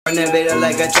Run that bait up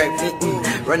like a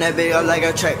track, run that bait up like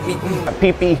a track,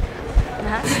 Pee-pee.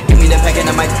 Give me the pack and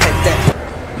I might pack that.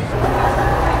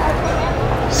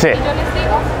 Sit.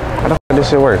 How the fuck this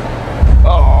shit work?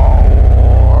 Oh.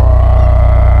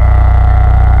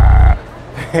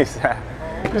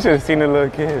 You should have seen the little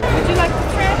kid. Would you like to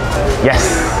try? Yes.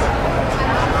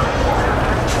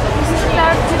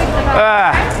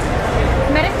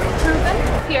 Medic proven.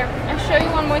 Here, I'll show you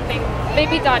one more thing.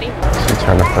 Baby Dottie. She's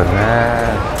trying to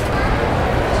finesse.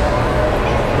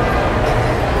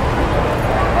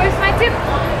 Where's my tip?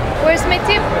 Where's my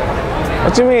tip?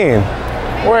 What you mean?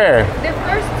 Where? The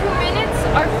first 2 minutes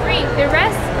are free. The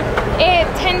rest,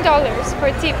 $10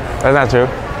 for tip. That's not true.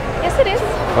 Yes, it is.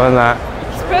 No, it's not.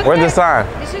 Where's the sign?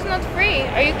 This is not free.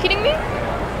 Are you kidding me?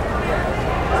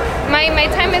 My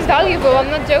time is valuable. I'm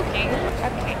not joking.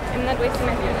 Okay, I'm not wasting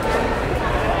my time.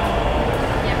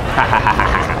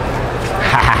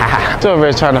 She over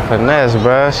here trying to finesse,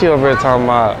 bro. She over here talking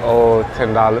about, oh,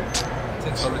 $10.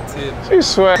 $10 tip. She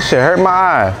swear shit hurt my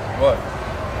eye. What?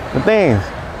 The things.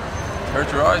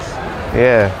 Hurt your eyes?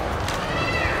 Yeah.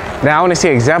 Now I want to see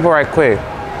an example right quick.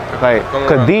 Like,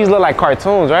 cause these look like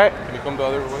cartoons, right? Can you come the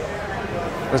other way?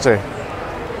 Let's see.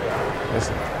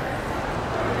 Listen.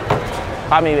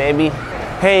 Pop me, baby.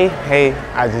 Hey, hey,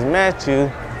 I just met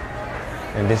you.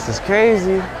 And this is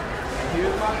crazy.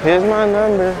 Here's my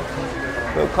number.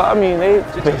 Go call me late.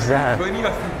 FaceTime.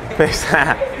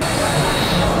 FaceTime.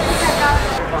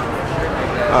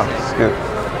 Oh, excuse me.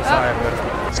 Sorry,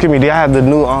 excuse me, do y'all have the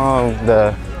new,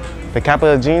 the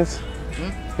Kappa jeans?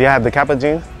 Do y'all have the Kappa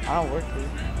jeans? I don't work here.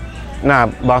 Nah,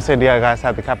 but I'm saying, do y'all guys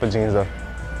have the Kappa jeans though?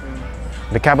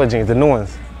 The Kappa jeans, the new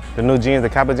ones. The new jeans, the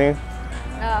Kappa jeans?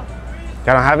 No.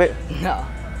 Y'all don't have it? No.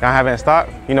 Y'all have it in stock?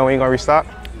 You know when you gonna restock?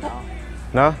 No.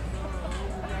 No?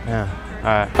 Yeah, all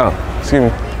right. Oh, excuse me.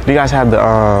 Do you guys have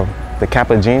the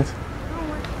Kappa jeans?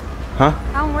 Huh?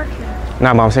 I don't work here.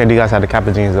 Nah, but I'm saying, do you guys have the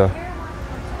Kappa jeans though?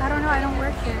 I don't know. I don't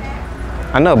work here.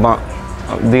 I know, but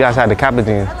do you guys have the Kappa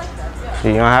jeans?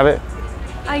 You don't have it?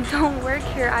 I don't work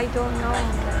here. I don't know.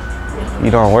 You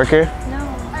don't work here? No.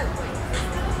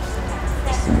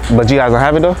 But you guys don't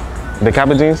have it though? The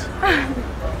Kappa jeans?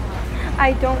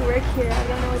 I don't work here. I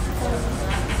don't know what to tell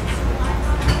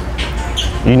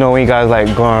you. You know when you guys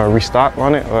like gonna restock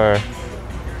on it, or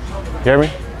you hear me?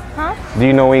 Huh? Do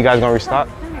you know when you guys gonna restock?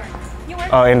 You work?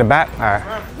 Oh, in the back? All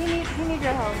right. He need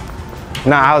your help.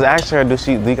 Nah, I was asking her, do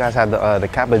you guys have the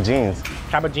Kappa jeans?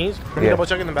 Kappa jeans? Can you double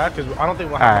check in the back? Because I don't think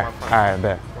we'll All have right, them all right,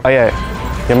 bet. Oh yeah,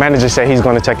 your manager said he's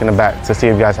gonna check in the back to see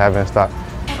if you guys have it in stock.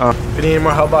 If you need any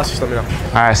more help, boss, just let me know.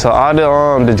 All right, so all the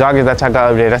joggers that y'all got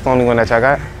over there, that's the only one that y'all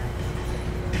got?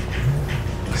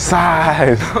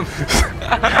 Size. How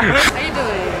you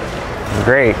doing?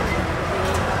 Great.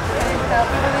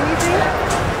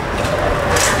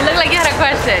 You look like you had a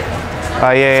question.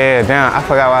 Oh yeah, damn, I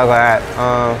forgot what I was gonna ask.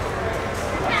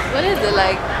 What is it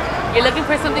like? You're looking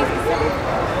for something specific?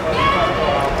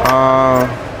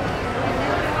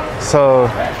 So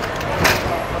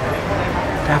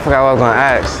I forgot what I was gonna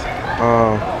ask.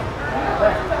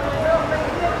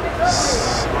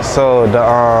 So the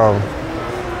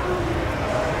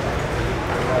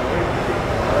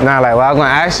nah, like what I was gonna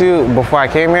ask you before I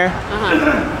came here.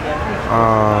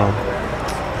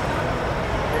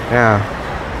 Yeah.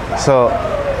 So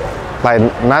like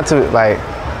not to like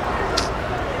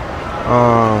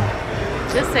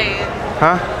Just say it.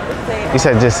 huh? Just say it. You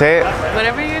said just say it?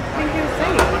 Whatever you think you're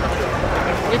saying.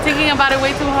 You're thinking about it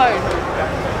way too hard.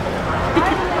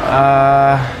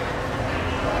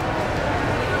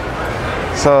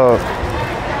 So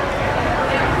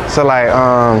like I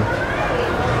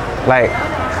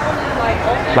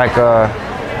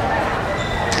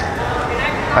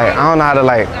don't know how to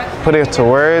like put it to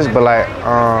words, but like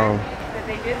That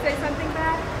they did say something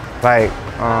bad?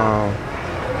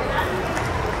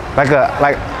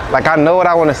 like I know what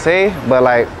I want to say, but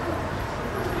like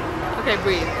Okay,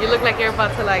 breathe. You look like you're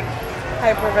about to like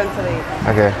hyperventilate.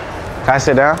 okay. Can I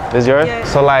sit down? This is yours? Yeah.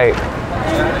 So like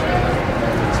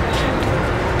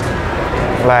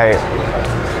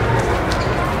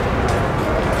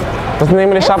what's the name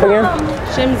of the shop again?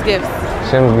 Shim's Gifts.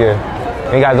 Shim's Gift.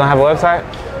 You guys don't have a website?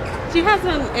 She has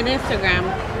an Instagram.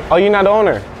 Oh, you're not the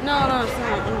owner? No, it's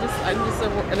not. I'm just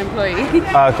an employee.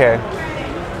 Okay.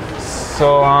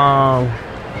 So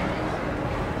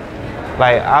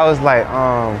like I was like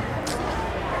how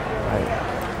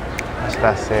should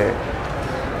I say it?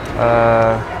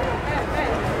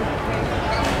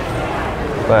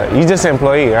 But you just an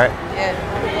employee, right? Yeah.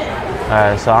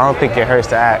 Alright, so I don't think it hurts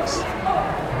to ask.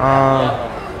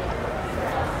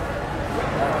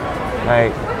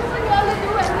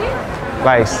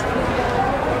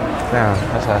 Damn,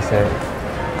 that's what I said.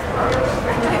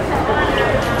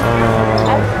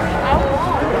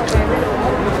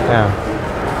 Damn.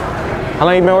 How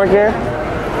long you been working here?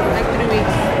 Like 3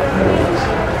 weeks.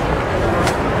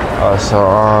 Oh, so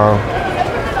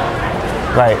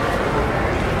like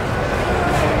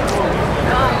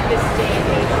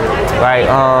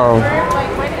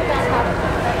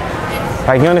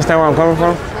you understand where I'm coming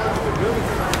from?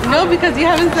 No, because you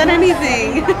haven't said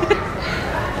anything.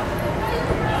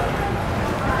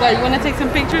 What, you want to take some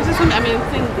pictures or something? I mean, I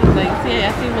see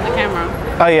you with the camera.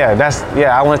 Oh yeah,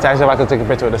 I wanted to ask you if I could take a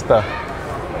picture with the stuff.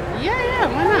 Yeah,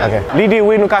 why not? Okay. Lidi,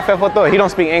 we no café photo. He don't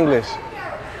speak English.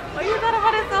 Why you thought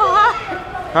about it so hard?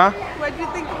 Huh? Why'd you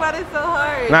think about it so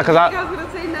hard? Nah, cause you guys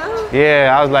gonna say no?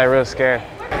 Yeah, I was like real scared.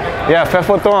 Yeah, fais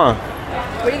photo on.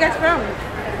 Where you guys from?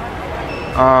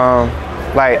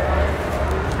 Like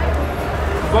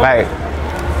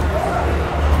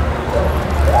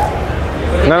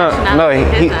no,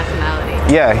 His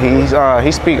nationality. yeah,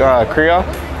 he speak Creole.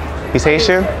 He's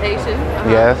Haitian. Haitian?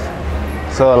 Yes.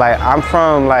 So like I'm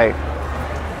from like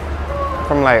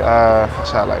how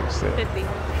should I like say? 50.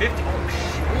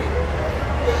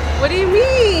 What do you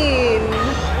mean?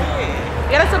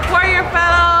 You gotta support your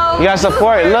fellow. You gotta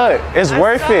support. Look, it's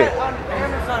worth it. On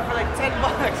Amazon for like $10.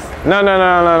 No.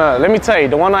 Let me tell you,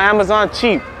 the one on Amazon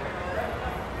cheap.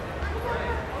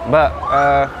 But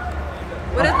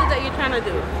What is it that you're trying to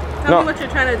do? Tell No. me what you're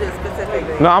trying to do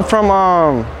specifically. no, I'm from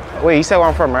wait, you said where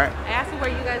I'm from, right? I asked you where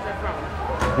you guys are from.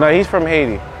 No, he's from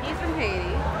Haiti. He's from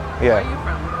Haiti. Yeah. Where are you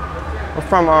from? We're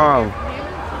from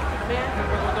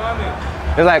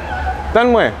it's like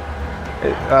Dunwin.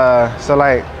 So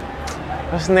like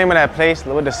what's the name of that place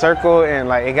with the circle and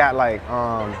like it got like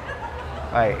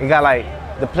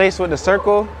the place with the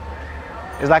circle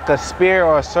is like a spear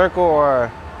or a circle or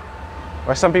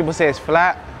some people say it's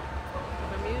flat.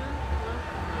 Bermuda?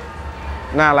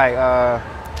 Not like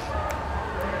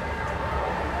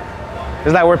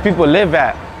it's like where people live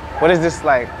at. What is this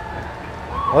like?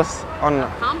 What's on the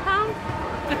Compound?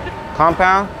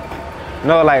 compound?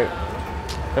 No, like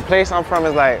the place I'm from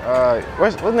is like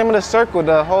what's the name of the circle?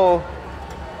 The whole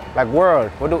like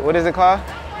world. What is it called?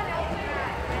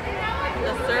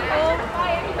 The circle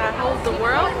that holds the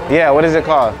world? Yeah, what is it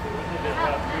called?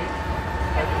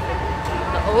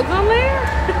 The ozone layer?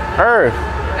 Earth.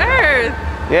 Earth!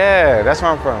 Yeah, that's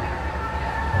where I'm from.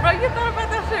 Bro, you thought about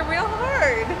that shit real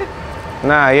hard.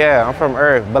 Nah, yeah, I'm from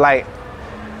Earth, but like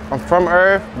I'm from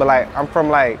Earth, but like I'm from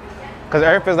like, cause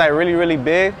Earth is like really, really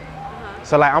big.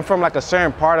 So like I'm from like a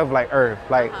certain part of like Earth.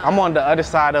 Like I'm on the other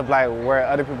side of like where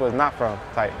other people is not from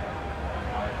type.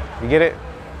 You get it?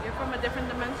 You're from a different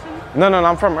dimension? No,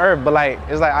 I'm from Earth, but like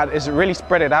it's like it's really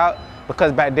spread it out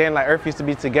because back then like Earth used to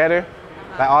be together,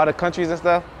 like all the countries and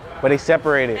stuff, but they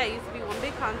separated. Yeah, it used to be one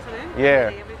big continent. Yeah.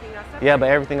 And everything got separated. Yeah, but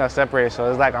everything got separated, so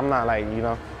it's like I'm not like, you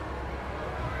know.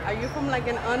 Are you from like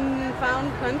an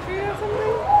unfound country or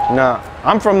something? No,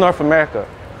 I'm from North America.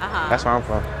 That's where I'm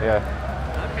from, yeah.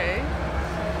 Okay.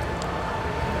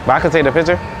 But I could take the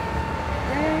picture.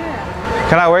 Yeah.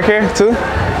 Can I work here too?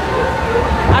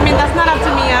 I mean, that's not up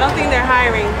to me. I don't think they're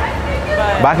hiring.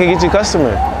 But I can get you a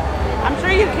customer. I'm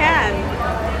sure you can.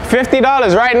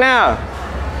 $50 right now.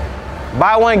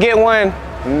 Buy one, get one.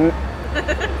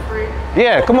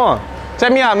 Yeah, come on.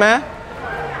 Check me out, man.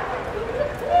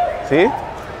 See?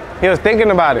 He was thinking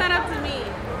about It's it. not up to me.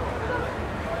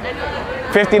 I know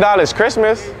that. $50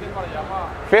 Christmas.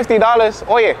 $50.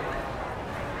 Oh yeah.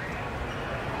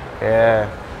 Yeah.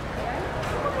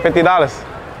 $50.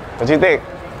 What you think?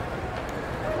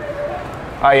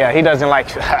 Oh yeah, he doesn't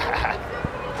like you. For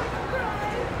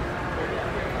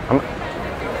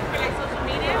like social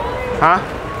media? Huh?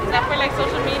 Is that for like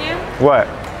social media? What?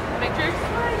 Pictures?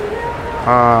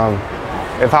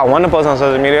 If I want to post on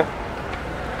social media?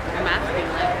 I'm asking,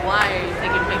 like, why are you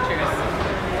taking pictures?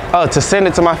 Oh, to send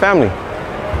it to my family.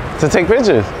 To take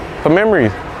pictures for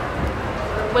memories.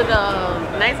 With a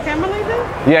nice camera like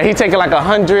this? Yeah, he taking like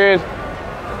 100.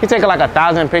 He taking like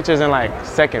 1,000 pictures in like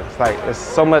seconds. Like it's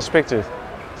so much pictures.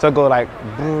 So it go like,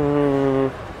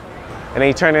 and then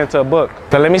he turn it into a book.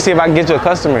 So let me see if I can get you a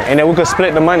customer, and then we could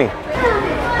split the money.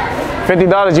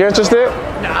 $50. You interested?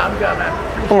 Nah, I'm good, man.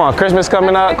 Come on, Christmas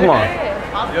coming up. Come on.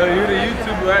 Yo, you the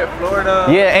YouTube, right? Florida.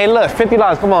 Yeah, hey, look,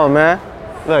 $50. Come on, man.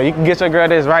 Look, you can get your girl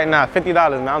this right now. $50,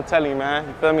 man. I'm telling you, man.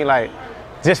 You feel me? Like,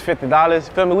 just $50.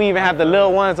 Feel me? We even have the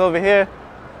little ones over here.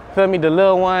 Feel me? The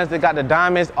little ones, they got the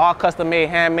diamonds, all custom made,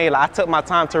 handmade. Like, I took my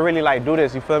time to really like do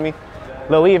this. You feel me?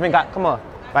 Look, we even got, come on,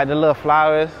 like the little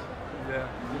flowers. Yeah.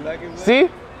 You like it, man? See?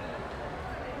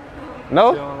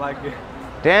 No? You don't like it.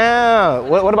 Damn.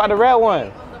 What about the red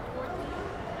one?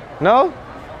 No?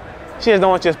 She just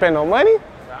don't want you to spend no money? I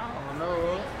don't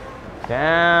know.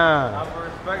 Damn. I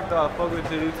respect though. I fuck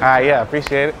with you. Alright, yeah,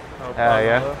 appreciate it. No Hell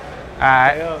yeah. problem,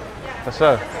 Alright. bro. For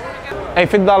sure. Hey,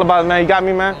 $50 bottles, man. You got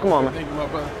me, man? Come on, man. Thank you, my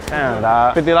brother. Damn,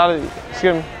 dog. $50.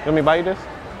 Excuse me. You want me to buy you this?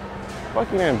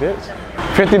 Fuck you then, bitch.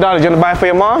 $50. You want to buy it for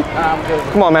your mom? Nah, I'm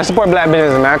good. Come on, man. Support black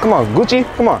business, man. Come on. Gucci,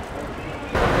 come on.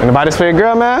 Want to buy this for your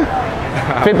girl, man?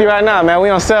 50 right now, man. We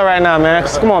on sale right now, man.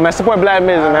 Come on, man. Support black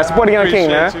business, man. Support the young king,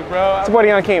 man. You, bro. Support the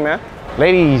young king, man.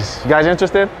 Ladies, you guys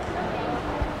interested?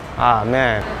 Ah,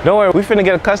 man. Don't worry, we finna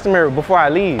get a customer before I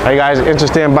leave. Are you guys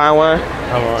interested in buying one?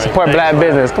 Support black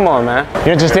business. Come on, man.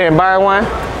 You interested in buying one?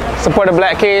 Support the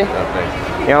black king?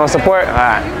 You don't support? All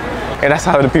right. And that's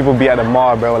how the people be at the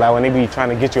mall, bro. Like when they be trying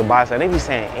to get you a box, they be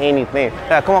saying anything.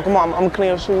 Like, come on, I'm gonna clean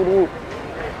your shoe.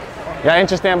 Y'all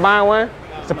interested in buying one?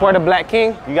 Support the black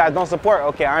king? You guys don't support?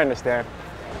 Okay, I understand.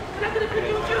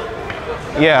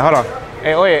 Yeah, hold on.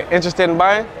 Hey, wait, interested in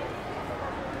buying?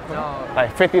 No.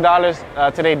 Like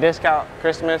 $50 today discount,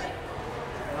 Christmas.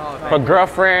 No, For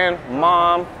girlfriend,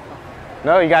 mom.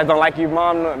 No, you guys don't like your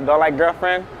mom, don't like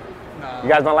girlfriend? no. You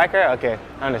guys don't like her? Okay,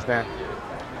 I understand.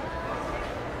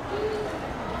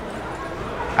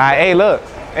 All right, hey, look.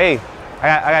 Hey,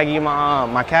 I gotta give you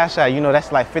my cash out. You know,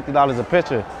 that's like $50 a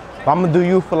picture. But I'm gonna do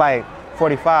you for like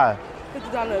 45.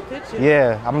 $50 a picture.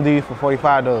 Yeah, I'm gonna do you for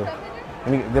 45 though. Let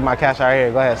me get my cash out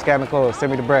here. Go ahead, scan the code,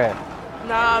 send me the bread.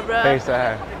 Nah, bro. Thanks to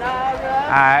her. Nah, bro. All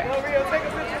right. Go real, take a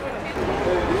picture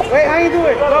with him. Wait, how you do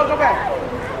it? Go back.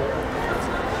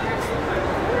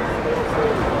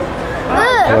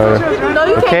 No,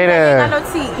 you Okay can't. then. Got no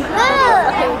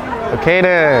teeth. Okay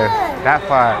then. That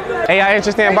far. Hey, y'all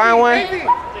interested in buying one?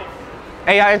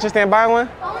 Hey, y'all interested in buying one?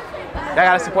 Y'all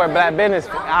gotta support black business.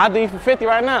 I'll do you for 50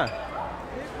 right now.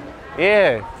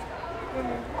 Yeah.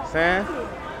 Saying?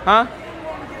 Huh?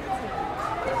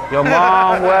 Your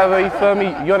mom, whoever, you feel me?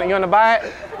 You wanna buy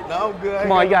it? No, I'm good.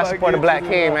 Come on, you gotta support the black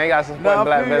king, man. You gotta support the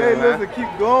black business, man. Listen, keep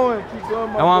going, my That's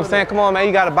what I'm saying. Come on, man.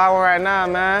 You gotta buy one right now,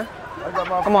 man.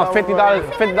 Come on,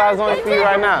 $50 only for you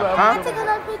right now, huh?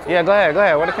 Yeah, go ahead.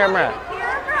 Where the camera at?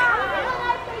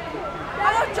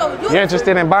 You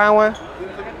interested in buying one?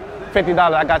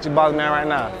 $50. I got you, boss man, right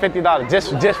now. $50.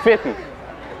 Just 50.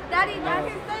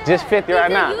 Just 50 right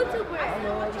now.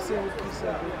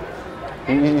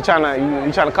 You trying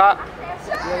to cop?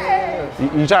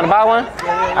 You trying to buy one?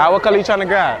 All right, what color you trying to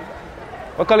grab?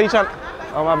 What color you trying?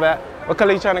 Oh my bad. What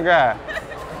color you trying to grab?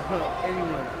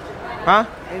 Huh?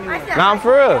 Nah, I'm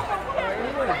for real.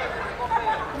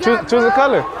 Choose a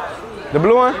color. The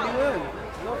blue one?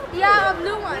 Yeah, a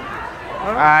blue one.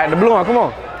 All right, the blue one. Come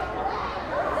on.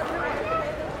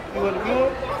 You want the blue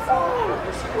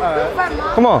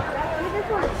one? Come on.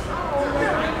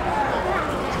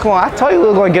 Come on, I told you we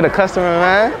were gonna get a customer,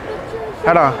 man.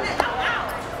 Hold on.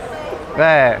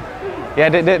 Man. Yeah,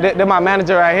 they're my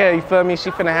manager right here, you feel me? She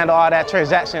finna handle all that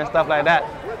transaction and stuff like that.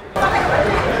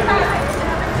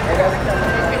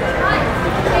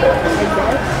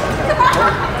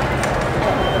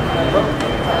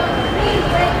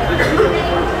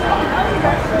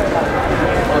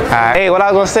 Alright, hey, what I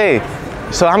was gonna say?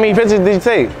 So how many pictures did you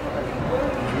take?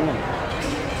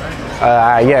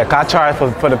 Yeah, I charge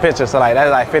for the picture, so like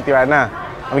that's like 50 right now.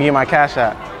 I'm gonna give you my cash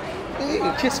out. Hey,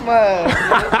 kiss my ass.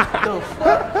 The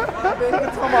fuck? Man, you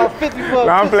talking about 50 bucks. No,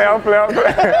 I'm playing.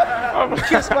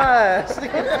 Kiss my ass.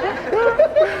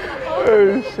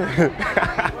 Oh, shit.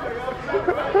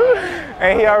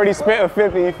 Hey, he already spent a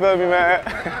 50, you feel me, man?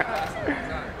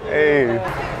 Hey.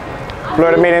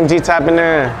 FloridaMadeMG tapping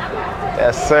in.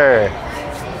 Yes, sir.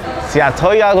 See, I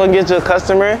told you I was gonna get you a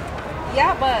customer.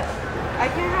 Yeah, but I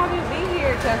can't have you be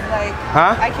here because, like,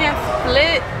 Huh? I can't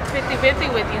split 50-50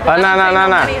 with you. No. I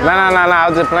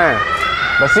was just playing.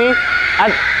 But see,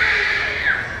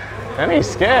 that ain't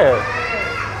scared.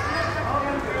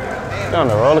 You're on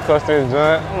the roller coaster joint.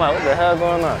 I'm like, what the hell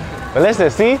going on? But listen,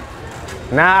 see,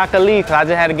 now I can leave because I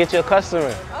just had to get you a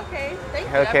customer. Okay, thank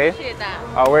you. Okay. I appreciate that.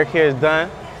 Our work here is done.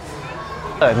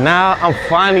 Now I'm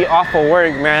finally off of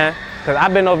work, man. Cause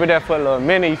I've been over there for a little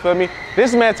minute, you feel me?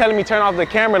 This man telling me turn off the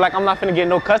camera like I'm not finna get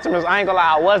no customers. I ain't gonna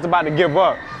lie, I was about to give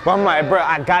up. But I'm like, bro,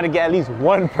 I gotta get at least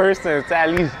one person to at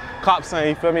least cop something,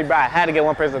 you feel me? Bro, I had to get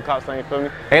one person to cop something, you feel me?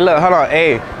 Hey, look, hold on,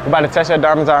 hey, we about to test your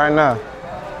diamonds out right now. You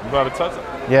about to touch it?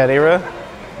 Yeah, they real?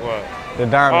 What? The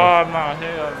diamonds. Oh, no,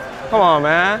 hell. Come on,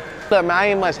 man. Look, man, I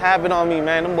ain't much habit on me,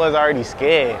 man. Them boys already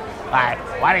scared. Like,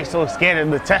 why they so scared of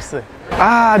the tester?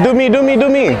 Ah, do me.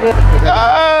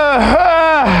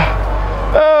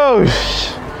 Oh,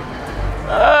 sh.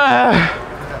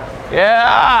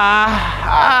 Yeah.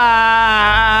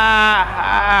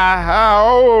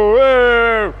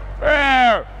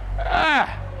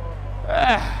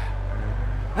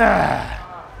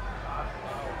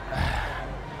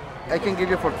 I can give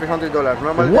you for $300.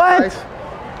 Normally What? the price,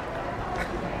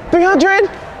 300?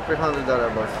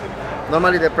 $300, boss.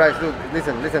 Normally the price, look,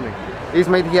 listen to me. It's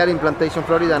made here in Plantation,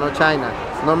 Florida, not China.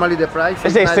 Normally the price It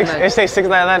is say $99.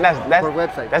 $6.99. That's For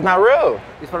website. That's not real.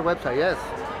 It's for website, yes.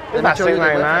 It's Let me not show you the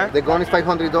 $6.99. website. The gun is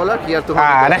 $500, here $200.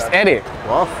 Ah, that's edit.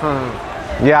 Awesome.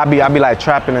 Yeah, I be like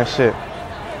trapping and shit.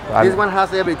 This one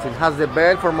has everything. Has the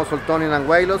bell for muscle toning and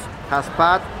weight loss, has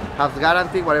pad, has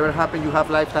guarantee. Whatever happens, you have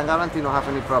lifetime guarantee, don't have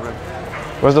any problem.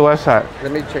 Where's the website?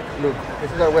 Let me check. Look,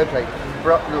 this is our website.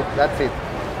 Look, that's it.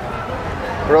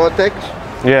 Protect.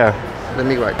 Yeah. Let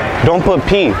me write. Don't put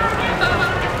P.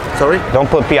 Sorry? Don't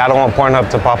put P. I don't want Pornhub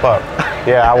to pop up.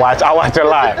 Yeah, I watch a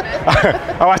lot.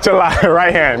 I watch a lot.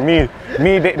 Right hand. Me.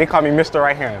 They call me Mr.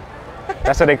 Right Hand.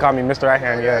 That's what they call me, Mr. Right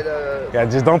Hand. Yeah. Yeah.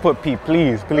 Just don't put P,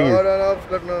 please. No, of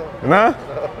course no. No?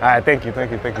 All right. Thank you.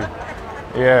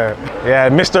 Yeah. Yeah.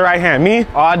 Mr. Right Hand. Me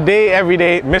all day, every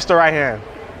day. Mr. Right Hand.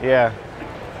 Yeah.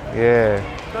 Yeah.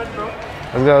 Let's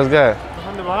go.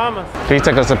 From the Bahamas. Can you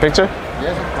take us a picture?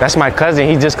 Yes. That's my cousin.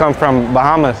 He just come from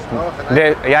Bahamas. Oh,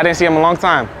 Yeah, I didn't see him in a long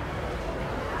time.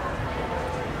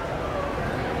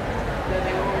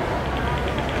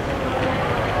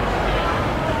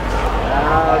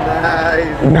 Oh,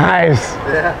 nice. Nice.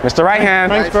 Yeah. Mr. Right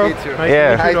Hand. Thanks, bro. Nice teacher.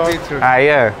 Yeah. Nice teacher.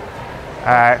 Yeah. All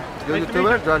right. You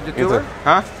YouTuber? You are YouTuber?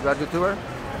 Huh? You are YouTuber?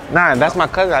 Nah, that's my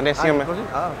cousin. I didn't see him.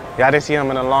 Oh, Yeah, I didn't see him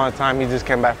in a long time. He just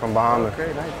came back from Bahamas.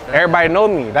 okay, nice. Everybody know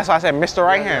me. That's why I said Mr.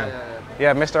 Right Yeah, Hand.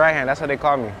 yeah, Yeah, Mr. Right Hand. That's what they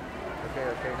call me. Okay,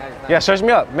 nice. Yeah, search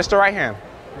me up, Mr. Right Hand.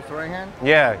 Mr. Right Hand?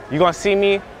 Yeah, you gonna see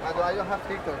me. I don't have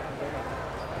TikTok.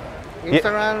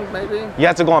 Instagram, maybe? You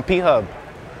have to go on P-Hub.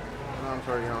 No, I'm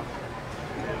sorry, no.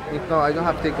 No, I don't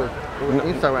have TikTok.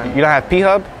 Instagram. You don't have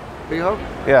P-Hub? P-Hub?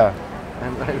 Yeah. I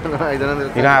don't know. I don't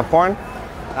understand. You don't have porn?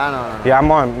 Ah, no. Yeah,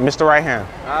 I'm on Mr. Right Hand.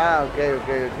 Ah, okay.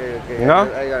 You know?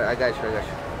 I got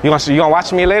you. You gonna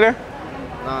watch me later?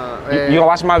 No, You gonna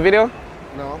watch my video?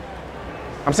 no.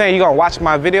 I'm saying you gonna watch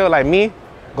my video like me?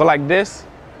 Go like this?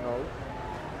 No.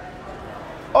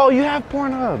 Oh, you have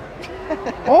Pornhub.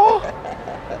 Oh.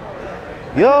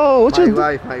 Yo, what you doing?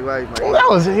 My wife. That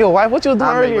was your wife. What you doing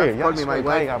earlier? Call me, My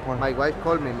my wife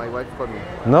called me.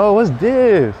 No, what's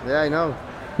this? Yeah, I know.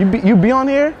 You be on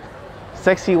here?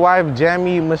 Sexy wife,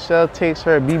 Jamie, Michelle takes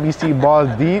her BBC balls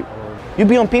deep. You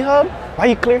be on P-Hub? Why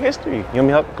you clear history? You want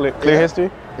me help clear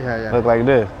history? Yeah. Look like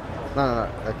this. No.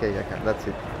 Okay, that's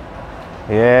it.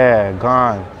 Yeah,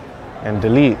 gone. And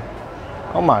delete.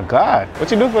 Oh my God.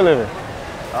 What you do for a living?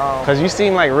 Cause you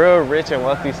seem like real rich and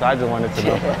wealthy, so I just wanted to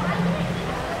know.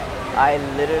 I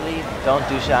literally don't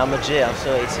do shit. I'm legit. I'm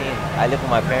still 18. I live with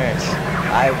my parents.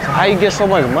 How you get so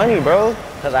much money, bro?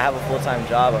 Because I have a full-time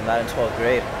job. I'm not in 12th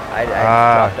grade. I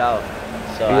dropped out.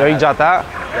 So You dropped out?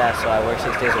 Yeah, so I work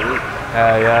 6 days a week.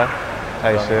 Hell yeah.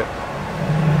 Hey, shit.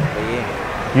 But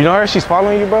yeah. You know her? She's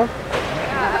following you, bro?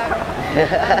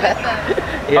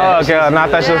 Yeah, Oh, okay. she's- Not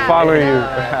that she was following you.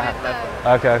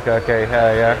 Okay.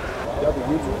 Hell yeah.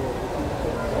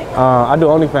 I do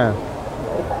OnlyFans.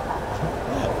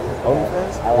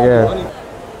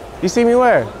 Yeah. You see me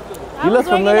where? You look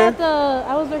familiar.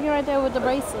 I was working right there with the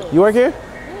bracelet. You work here?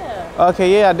 Yeah.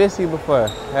 Okay, yeah, I did see you before.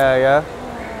 Hell yeah.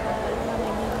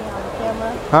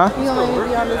 Huh? You gonna let me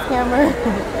be on this camera?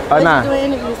 Oh, nah. What you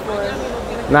doing interviews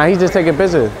for? Nah, he's just taking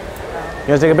pictures. You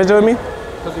wanna take a picture with me? You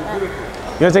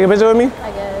wanna take a picture with me?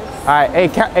 I guess. All right,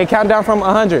 hey, count down from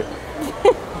 100.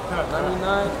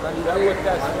 99, 98,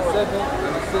 97,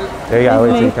 96. There you go,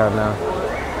 wait till you count down.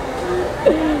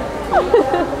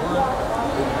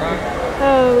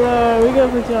 Oh Lord, we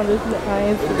gonna put you on this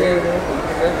Instagram.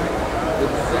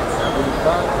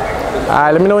 All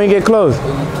right, let me know when you get close.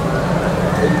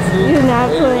 You're not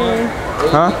playing.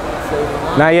 Huh?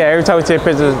 Nah, yeah, every time we take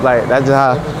pictures, like, that's just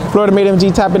how.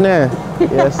 FloridaMadeMG tapping in.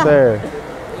 Yes, sir.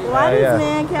 Why yeah. this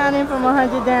man counting from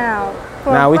 100 down?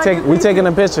 For Nah, we fucking taking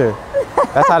a picture.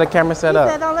 That's how the camera set He up.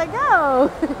 said don't let go.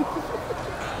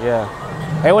 Yeah.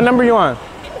 Hey, what number you on?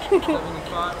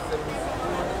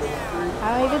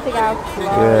 I don't even think I'll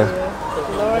Yeah.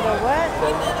 Florida what?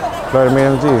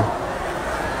 FloridaMadeMG.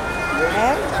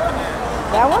 And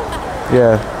that one?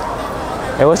 Yeah.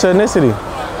 Hey, what's your ethnicity?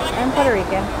 I'm Puerto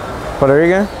Rican. Puerto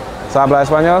Rican? ¿So habla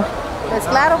español? Pues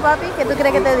claro, papi, ¿qué tú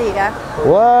crees que te diga?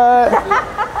 What?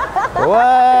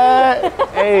 What?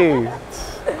 Hey, I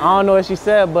don't know what she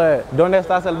said, but ¿dónde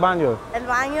estás el baño? El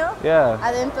baño? Yeah.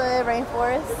 Adentro de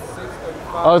rainforest?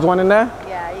 Oh, there's one in there?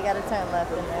 Yeah, you gotta turn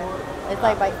left in there. It's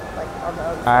like on the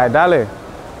other All right, dale.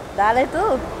 Dale tú.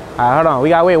 All right, hold on. We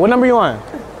gotta wait. What number you on?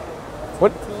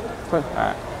 What? All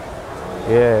right.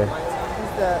 Yeah.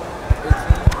 It's the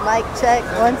mic check,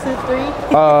 1, 2,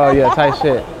 3. Oh, yeah, tight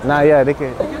shit. Nah, yeah, they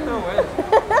can.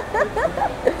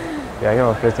 Yeah, you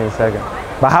on 15 seconds.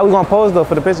 But how we gonna pose though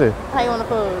for the picture? How you want to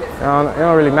pose? It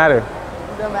don't really matter.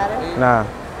 Don't matter? Nah.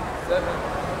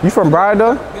 You from Broward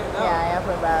though? Yeah, I am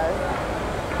from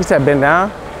Broward. He said bend down.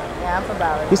 Yeah, I'm from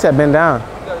Broward. He said bend down.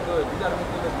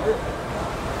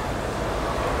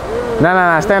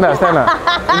 Nah, stand up. We're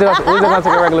just gonna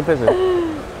take a regular picture.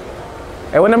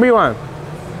 Hey, what number you on?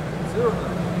 0.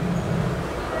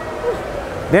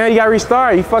 Damn, you gotta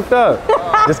restart. You fucked up.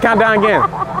 Just count down again.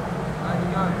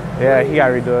 Yeah, he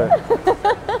gotta redo it.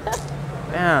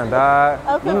 Damn, dog.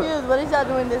 I'm confused. What is y'all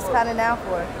doing this kind of now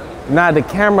for? Nah, the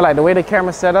camera, like the way the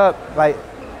camera set up, like,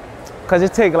 cause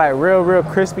it take like real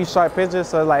crispy, sharp pictures,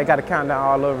 so like it gotta count down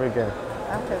all over again.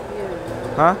 I'm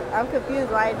confused. Huh? I'm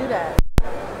confused. Why I do that?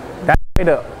 That's the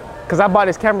way cause I bought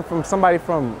this camera from somebody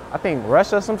from, I think,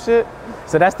 Russia or some shit.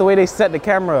 So that's the way they set the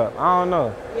camera up. I don't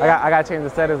know. Yeah. I gotta change the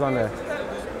settings on there.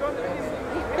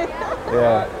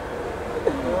 Yeah.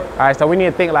 All right, so we need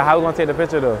to think like how we gonna take the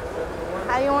picture though.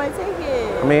 How you want to take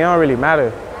it? I mean, it don't really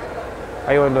matter.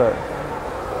 How you wanna do it?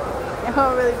 It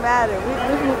don't really matter.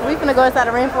 We finna go inside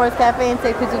the Rainforest Cafe and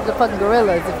take pictures of the fucking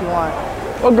gorillas if you want.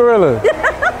 What gorilla?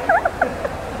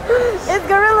 It's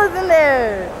gorillas in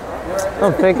there.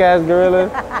 Some fake ass gorilla.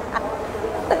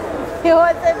 You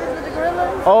want to take pictures of the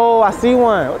gorillas? Oh, I see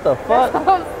one. What the fuck? That's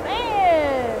what I'm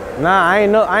saying. Nah, I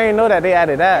ain't know that they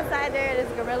added that. Inside there,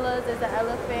 there's gorillas, there's an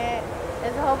elephant,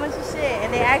 there's a whole bunch of shit,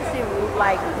 and they actually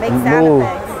like make sound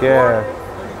effects. Yeah.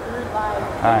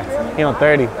 All right, he on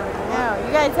 30. No,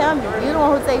 you gotta tell me. You the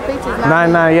one who take pictures, not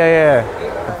me. Nah, yeah.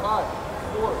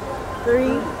 3,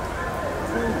 2, 1.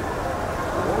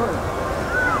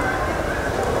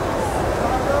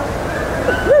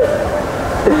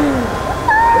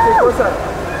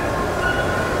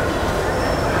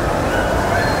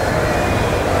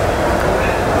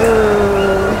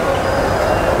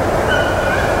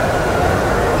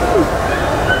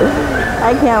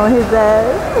 I can't with his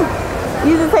ass.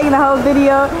 You just taking the whole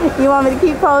video. You want me to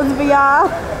keep posing for y'all?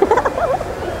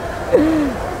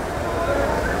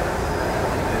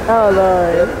 Oh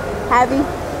Lord. Happy?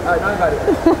 Alright, now I got it.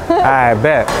 I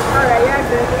bet. Alright, you're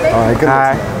good. Alright, good. All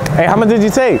right. Hey, how much did you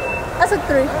take? I took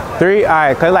 3. 3? All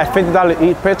right, cause like $50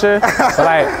 each picture. So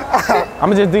like,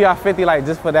 I'ma just do y'all 50 like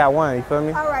just for that one. You feel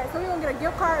me? Alright, so we're gonna get a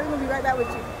gift card and we're gonna be right back with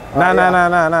you.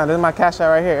 Nah. This is my cash app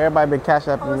right here. Everybody been cash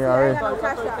apping me already. I got no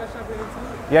cash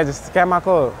app. Yeah, just scan my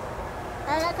code.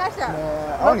 I got cash app.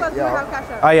 only- Both of us yeah. have cash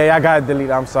app. Oh yeah, I gotta delete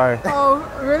it. I'm sorry. Oh,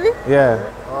 really? Yeah,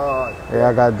 Oh, yeah,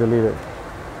 I gotta delete it.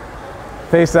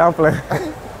 Pay sampling.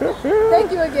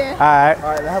 Thank you again. All right,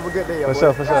 alright, have a good day, for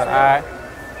sure. All right.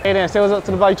 Hey then, say what's up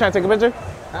to the vlog. You trying to take a picture?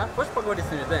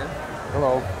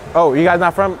 hello. Oh, you guys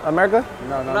not from America?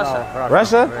 No.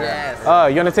 Russia? Yes.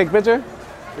 You wanna take a picture?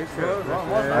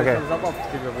 Okay.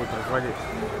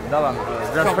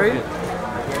 Just free?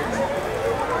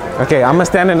 Okay, I'm gonna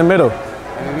stand in the middle.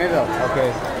 In the middle,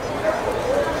 okay.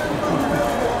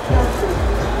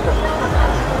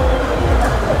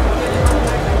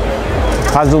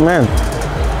 I'll zoom in.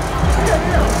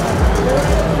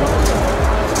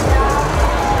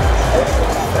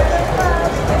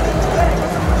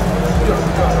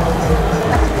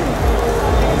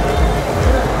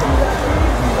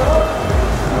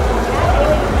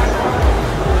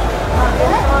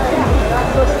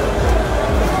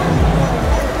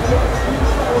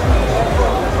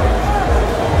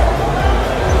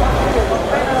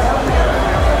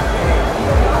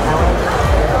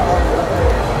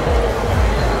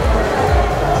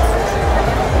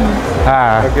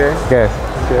 Okay. Good.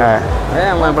 All right.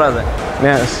 Yeah, my brother.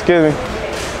 Now, excuse me.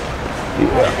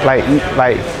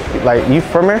 Like you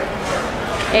from here?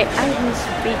 I can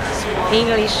speak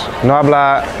English. No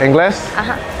habla inglés?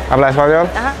 Ajá. Habla español?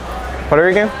 Ajá. Puerto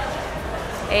Rican?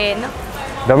 No.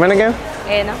 Dominican?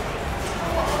 No.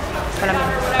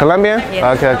 Colombian. Colombian?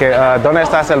 Yes. Okay. ¿Dónde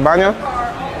está el baño?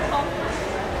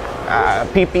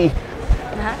 Pipi.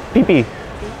 Ajá. Pipi.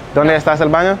 ¿Dónde está el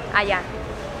baño? Allá.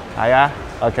 Allá.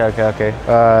 Okay.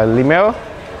 Limeo?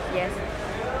 Yes.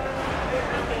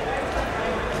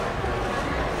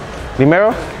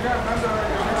 Limero?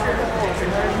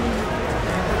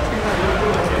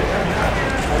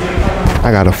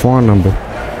 I got a phone number.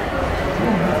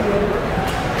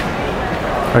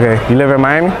 Okay, you live in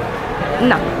Miami?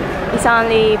 No. It's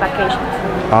only vacation.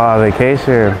 Oh,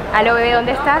 vacation. Aló, bebé,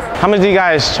 ¿dónde estás? How much do you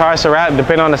guys charge to wrap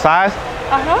depending on the size?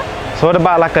 So what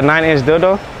about like a 9-inch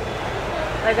dildo?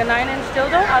 Like a 9-inch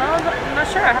dildo? I'm not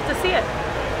sure. I have to see it.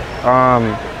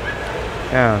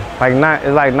 Yeah,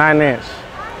 it's like 9-inch.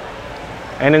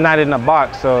 And it's not in a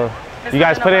box, so It's you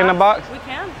not guys put it in a box? We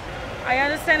can. I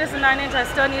understand it's a 9-inch. I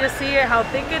still need to see it, how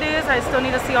thick it is. I still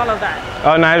need to see all of that.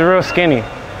 Oh no, it's real skinny.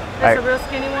 That's a real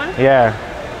skinny one? Yeah.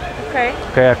 Okay.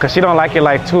 Okay, cause she don't like it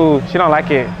like too. She don't like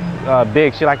it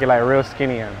big. She like it like real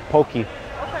skinny and pokey.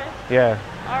 Okay. Yeah.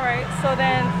 All right. So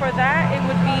then for that, it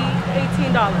would be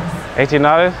 $18.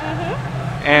 $18.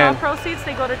 And all proceeds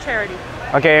they go to charity.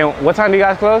 Okay. And what time do you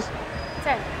guys close?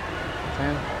 10.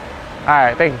 10. All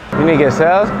right. Thank you. You need to get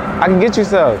sales? I can get you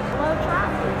sales. Well, try.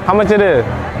 How much it is?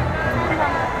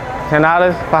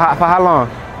 $10. For how long?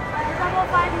 About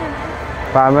 5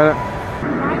 minutes. 5 minutes.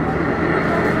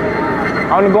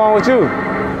 I want to go on with you.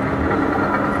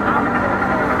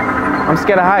 I'm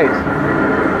scared of heights.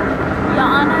 You're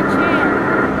on a chair.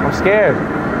 I'm scared.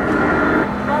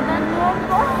 Well, then don't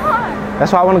go on.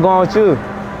 That's why I want to go on with you. I'm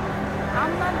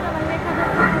not gonna make a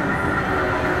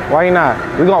difference. Why you not?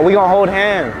 We gonna hold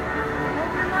hands. No,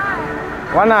 you're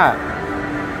not. Why not?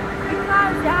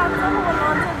 Because you have to hold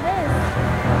on to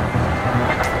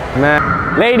this. Man.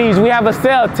 Ladies, we have a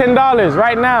sale, $10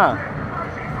 right now.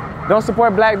 Don't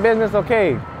support black business,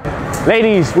 okay?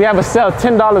 Ladies, we have a sale,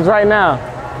 $10 right now.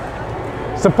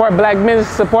 Support black business,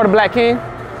 support a black king.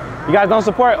 You guys don't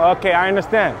support? Okay, I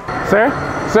understand. Sir,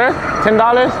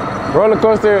 $10? Roller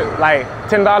coaster, like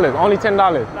 $10, only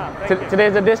 $10.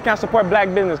 Today's a discount, support black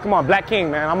business. Come on, black king,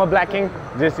 man. I'm a black king.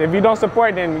 Just if you don't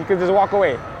support, then you can just walk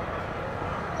away.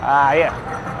 Yeah.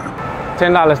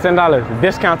 $10.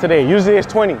 Discount today. Usually it's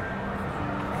 20.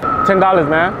 $10,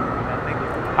 man.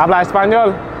 Habla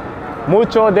español.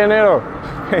 Mucho dinero.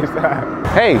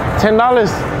 Hey,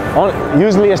 $10.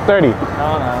 Usually it's 30. No.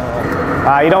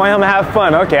 You don't want him to have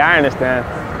fun. Okay, I understand.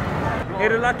 Hey,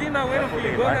 the Latina waiting for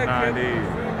you. Go ahead,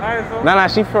 kid. Nah,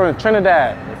 she from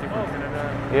Trinidad.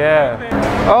 Yeah.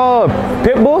 Oh,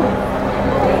 Pitbull?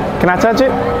 Can I touch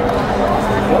it?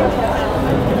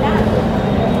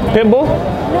 Pitbull?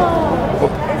 No.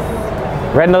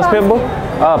 Red-nosed Pitbull?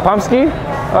 Pumpski?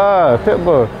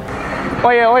 Pitbull.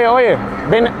 Oye.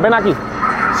 Ven aquí.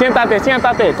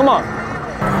 Siéntate. Come on.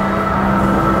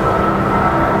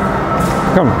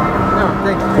 Come. No,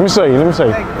 thank you. Let me show you. Let me show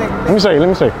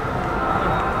you.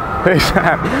 Hey,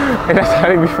 that's how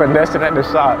they be finessing at the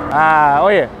shop.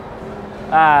 Oye.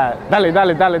 Dale.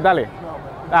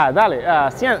 Dale.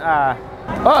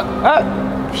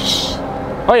 Shh.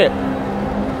 Oye.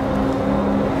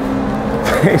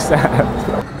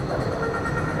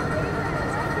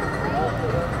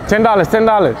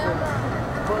 $10.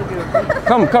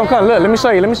 Come. Look, let me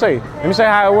show you. Let me show you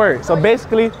how it works. So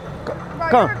basically,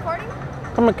 come.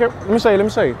 Come on, let me show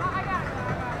you.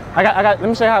 I got. Let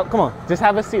me show you how. Come on, just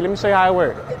have a seat. Let me show you how it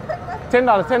works. $10.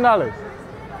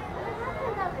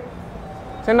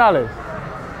 $10.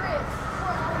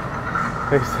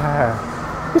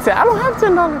 He said, I don't have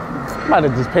 $10. I'm about to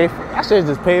just pay for. I should have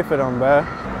just paid for them, bro.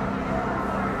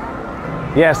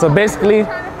 Yeah. So basically. I'm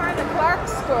trying to find the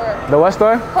Clark's store. The what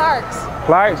store?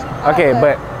 Clark's. Okay,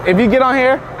 but if you get on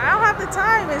here. I don't have the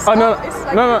time. It's Oh no. It's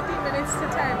like No. 15 minutes to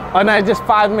 10. Oh no, it's just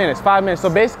 5 minutes. 5 minutes. So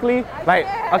basically, like,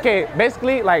 okay,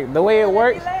 like the way it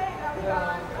works.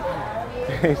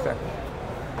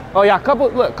 Oh yeah,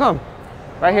 look, come.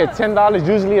 Right here, $10.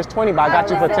 Usually it's 20, but I got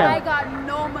you for 10. I got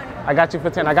no money. I got you for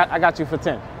 10. I got you for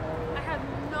 10. I have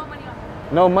no money on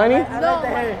me. No money? No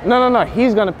money. No.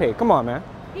 He's gonna pay. Come on, man.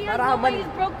 He has no money. He's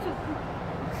broke too.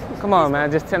 Come on, man.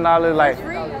 Just $10, like.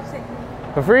 Free.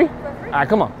 For free? All right,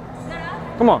 come on.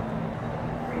 Come on.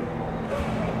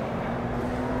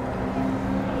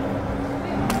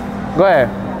 Go ahead.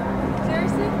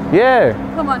 Seriously? Yeah.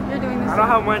 Come on, you're doing this. I don't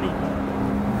have money.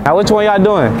 Now, which one y'all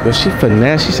doing? Yo, she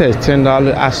finesse. She says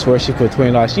 $10. I swear she put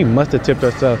 $20. She must have tipped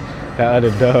herself that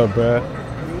other dub, bruh.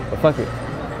 But fuck it.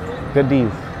 Good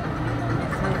deeds.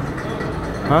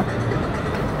 Huh?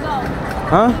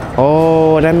 Huh?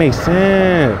 Oh, that makes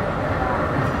sense.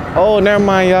 Oh, never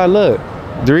mind, y'all. Look.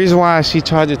 The reason why she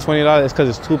charges $20 is because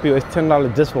it's 2 people. It's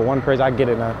 $10 just for one person. I get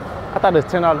it now. I thought it was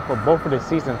 $10 for both of the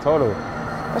seats in total.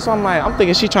 That's why I'm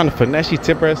thinking she trying to finesse. She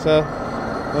tip herself.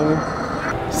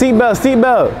 Seatbelt.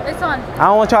 This one. I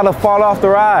don't want y'all to fall off the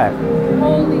ride.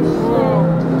 Holy shit.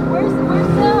 Where's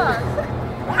Sarah?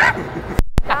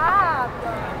 Stop.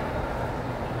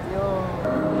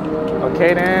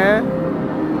 Okay then.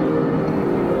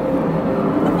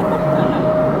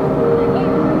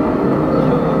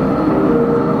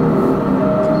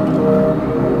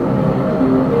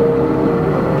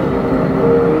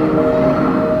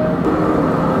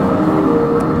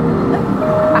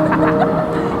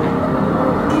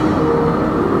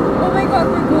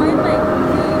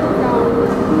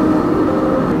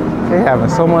 Having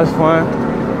so much fun.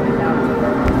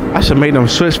 I should make them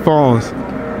switch phones.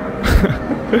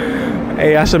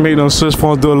 Hey, I should make them switch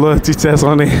phones do a loyalty test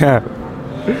on their app.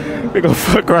 They gonna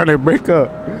fuck around and break up.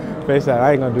 Face that.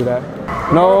 I ain't gonna do that.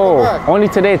 No, only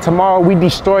today. Tomorrow we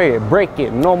destroy it, break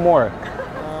it, no more.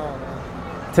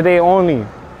 Today only.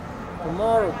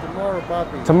 Tomorrow,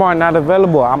 papi. Tomorrow not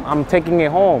available. I'm taking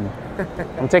it home.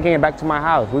 I'm taking it back to my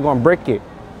house. We're gonna break it.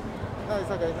 No,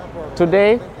 it's okay, no problem.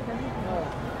 Today?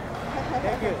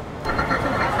 Thank you.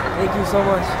 Thank you so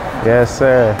much. Yes,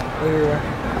 sir.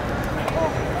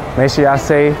 Make sure y'all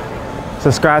say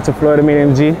subscribe to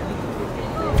FloridaMadeMG.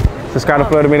 Subscribe to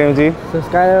FloridaMadeMG.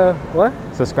 Subscribe to what?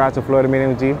 Subscribe to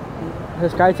FloridaMadeMG.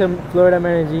 Subscribe to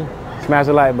FloridaMadeMG. Smash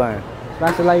the like button.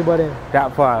 Smash the like button.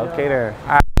 That far. Okay there.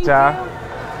 All right, y'all.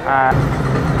 All right.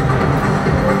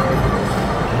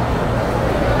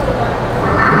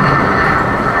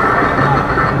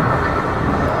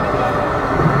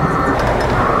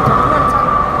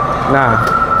 Nah.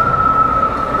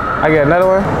 I get another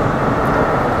one?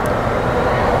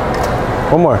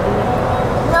 One more.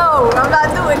 No, I'm not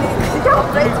doing it. Y'all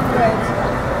play too much.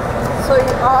 So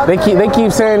you all They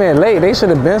keep saying they're late. They should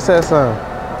have been said something.